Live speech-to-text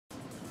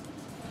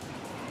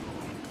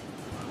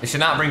They should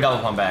not bring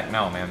double pump back.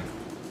 No, man.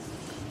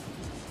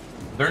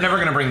 They're never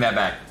gonna bring that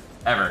back.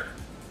 Ever.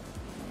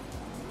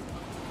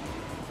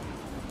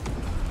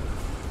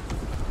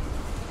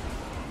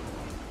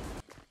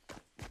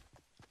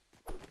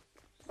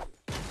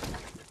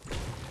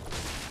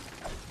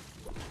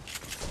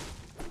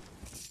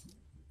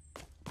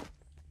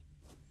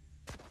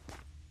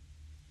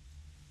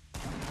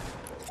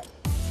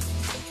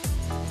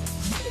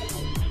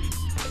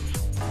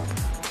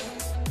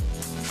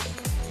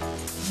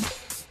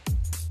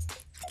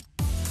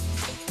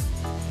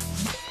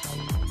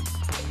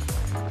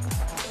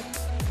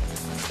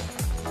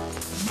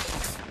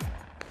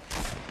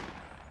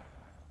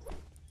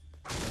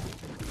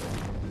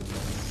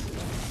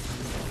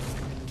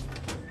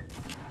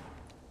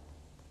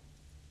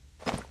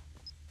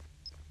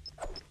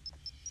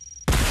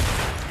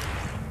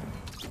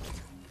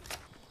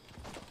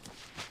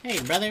 Hey,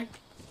 brother.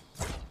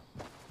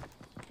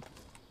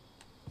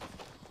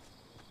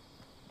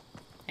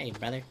 Hey,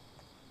 brother.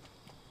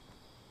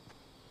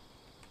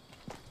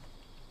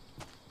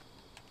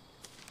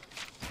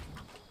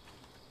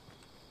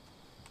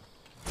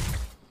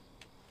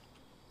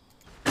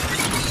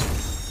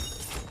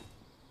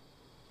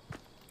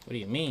 What do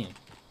you mean?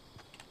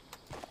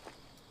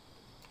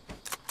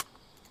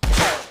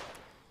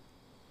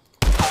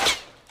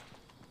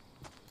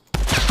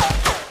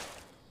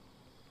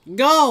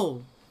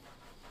 Go!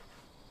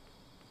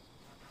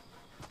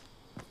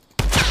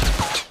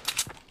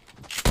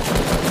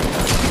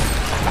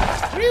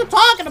 What are you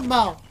talking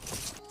about?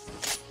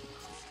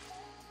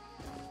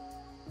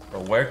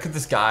 Bro, where could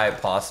this guy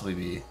possibly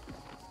be?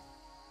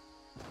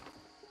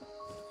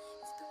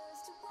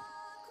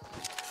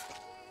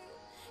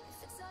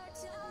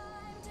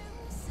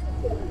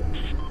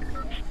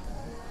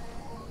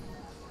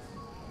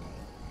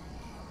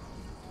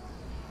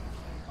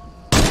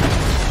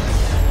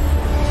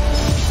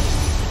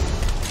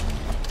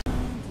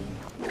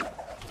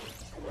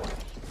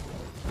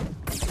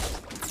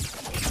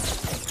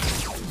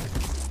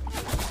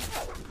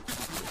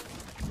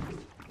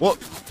 What?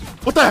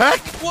 What the heck?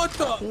 What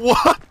the?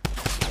 What?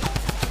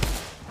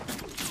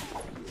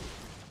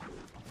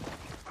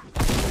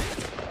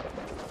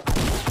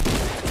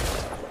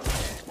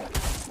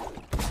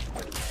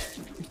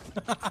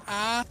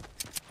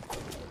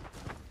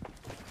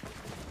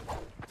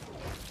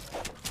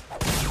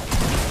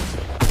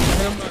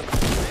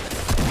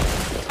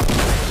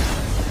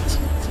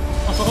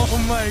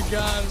 Oh my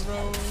god,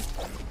 bro.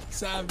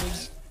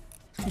 Savage.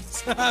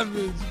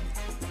 Savage.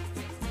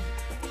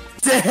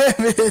 Damn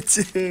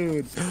it,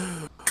 dude.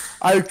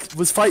 I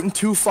was fighting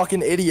two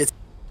fucking idiots.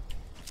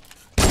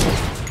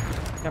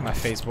 Got my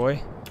face,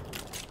 boy.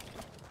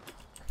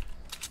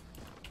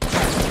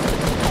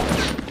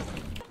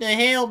 The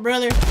hell,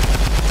 brother?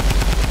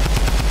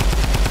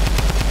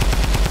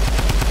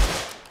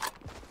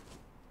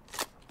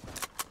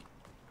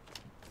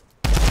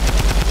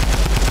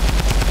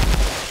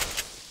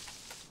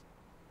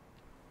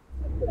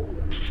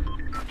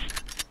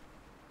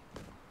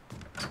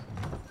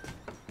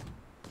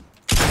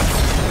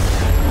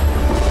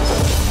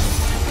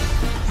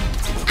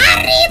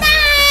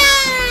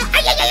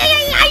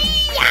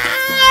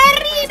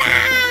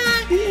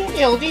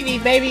 Yo,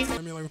 GG, baby. I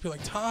mean, like, people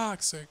like,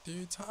 toxic,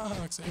 dude,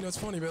 toxic. You know, it's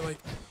funny, but like,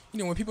 you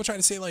know, when people try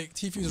to say like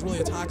tfue is really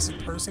a toxic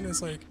person,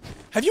 it's like,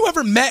 have you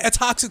ever met a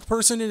toxic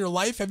person in your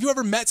life? Have you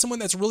ever met someone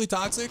that's really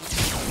toxic?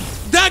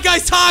 That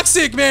guy's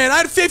toxic, man. I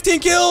had 15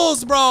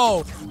 kills,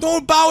 bro.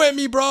 Don't bow at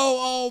me, bro.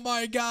 Oh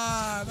my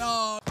god.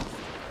 Oh.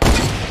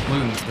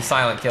 Loon, the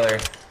silent killer.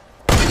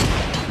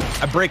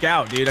 I break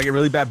out, dude. I get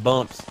really bad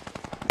bumps.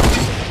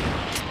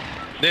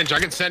 Ninja, I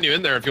can send you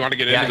in there if you want to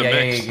get into the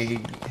mix. Yeah.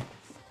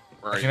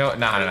 Right. You know what?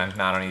 Nah, I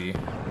don't need you.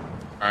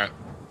 Alright.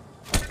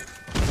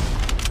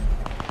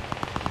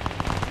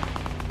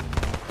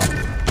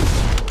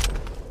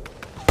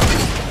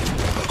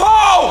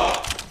 Oh!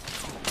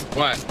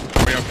 What?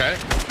 Are we okay?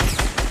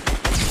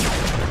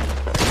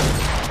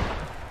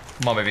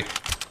 Come on, baby.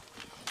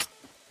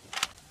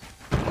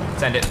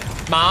 Send it.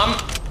 Mom!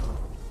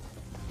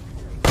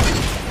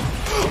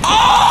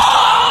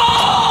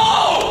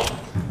 Oh!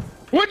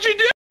 What'd you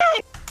do?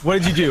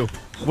 What did you do?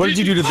 What did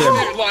you do to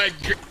them? Like,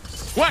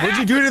 what What did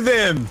you do to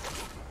them?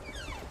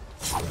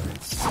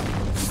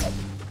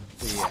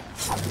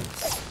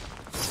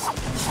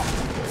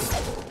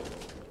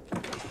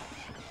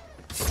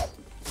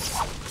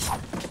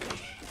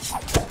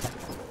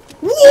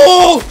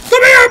 Whoa!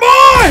 Come here,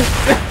 boy!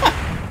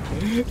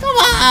 Come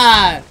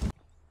on!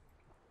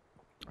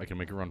 I can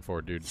make a run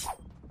forward, dude.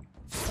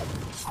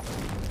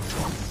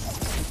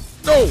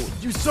 No!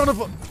 You son of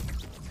a...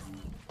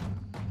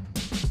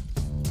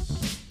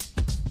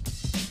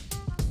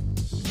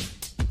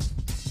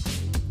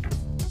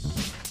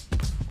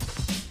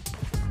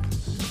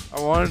 I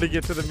wanted to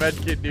get to the med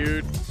kit,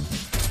 dude.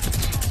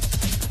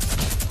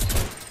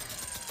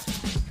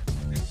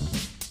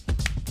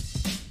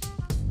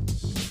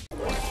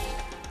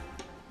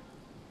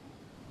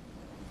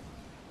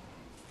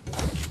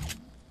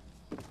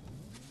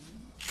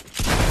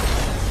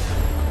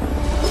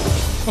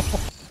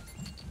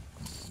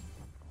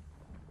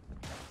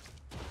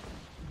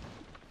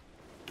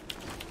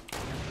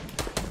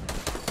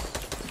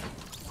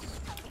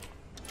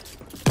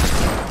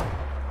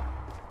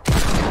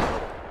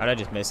 I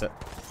just miss it?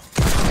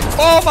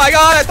 Oh my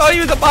god, I thought he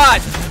was a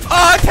bot!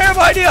 Oh, terrible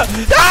idea!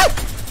 Ah!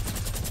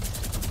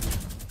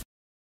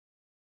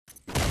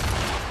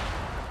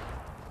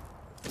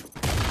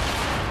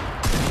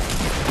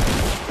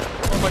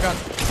 Oh my god.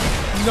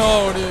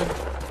 No, dude.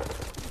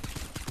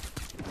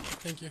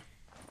 Thank you.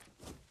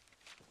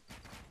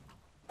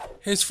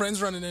 His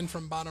friend's running in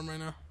from bottom right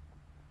now.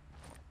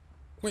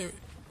 Wait,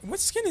 what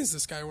skin is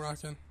this guy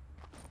rocking?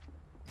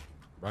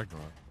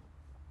 Ragnarok.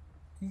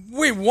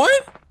 Wait,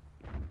 what?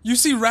 You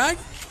see Rag?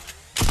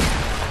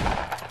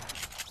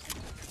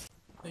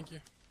 Thank you.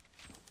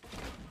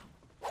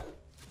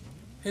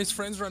 His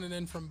friend's running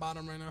in from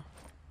bottom right now.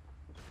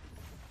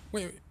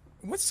 Wait,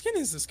 what skin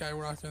is this guy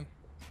rocking?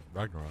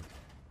 Ragnarok.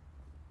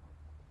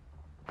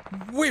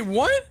 Wait,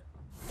 what?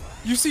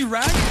 You see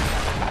Rag?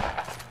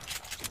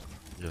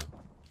 Yeah.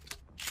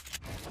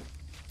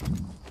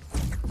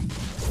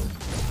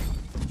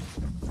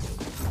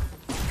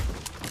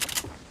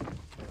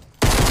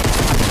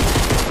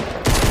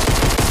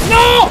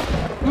 No!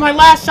 My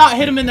last shot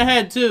hit him in the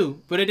head too,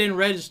 but it didn't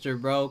register,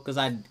 bro, because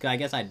I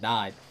guess I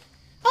died.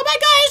 Oh my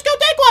god, let's go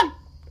take one!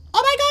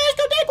 Oh my god, let's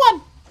go take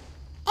one!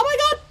 Oh my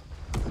god!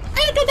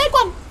 I need to take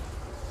one!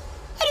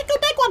 I need to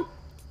take one!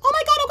 Oh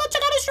my god, I'm gonna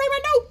check out his stream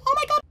right now! Oh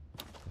my god!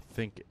 I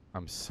think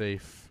I'm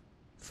safe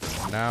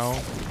for now.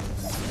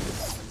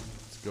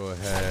 Let's go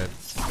ahead.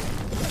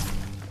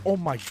 Oh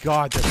my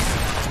god,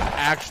 that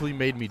actually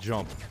made me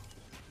jump.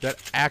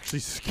 That actually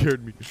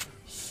scared me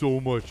so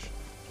much.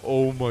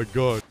 Oh my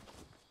god.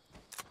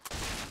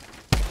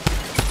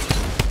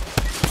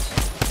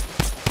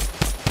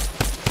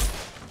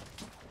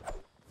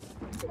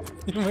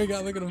 Oh my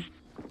god, look at him.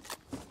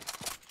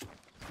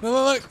 Look,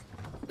 look,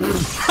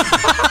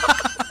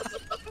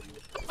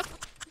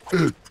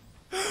 look.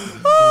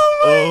 Oh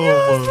my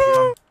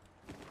god.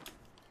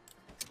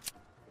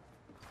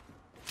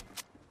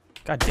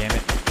 God damn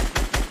it.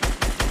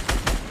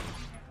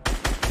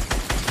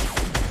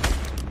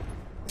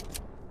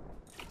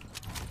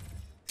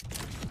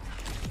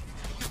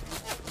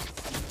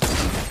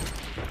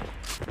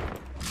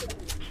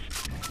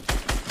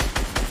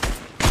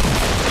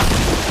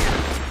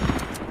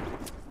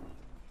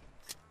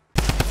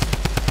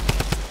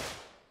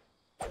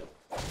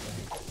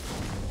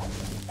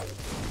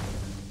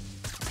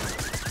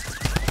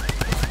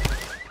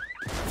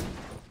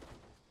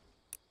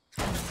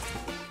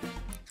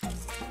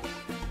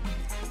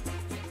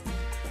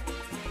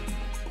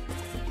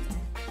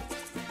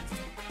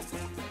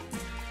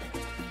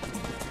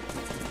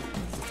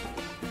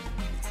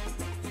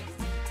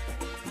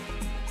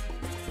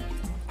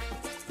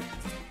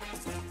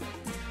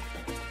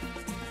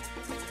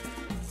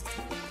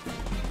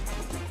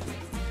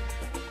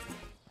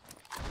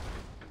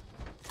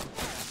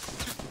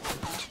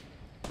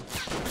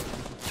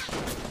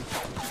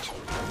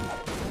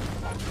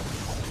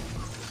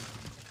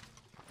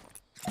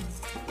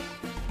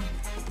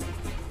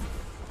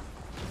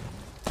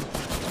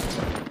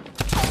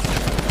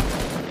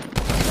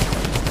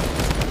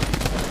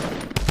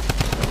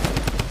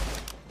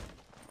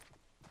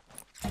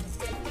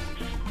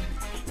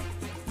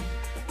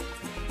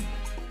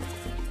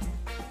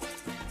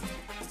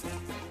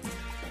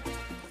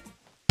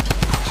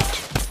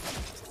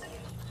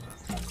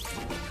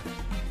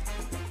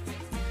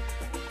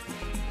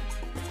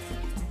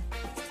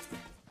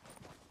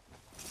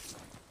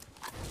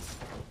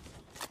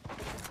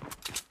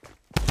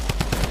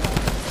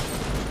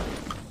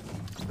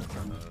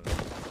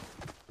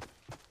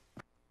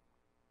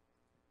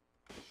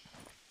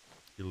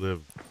 You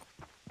live.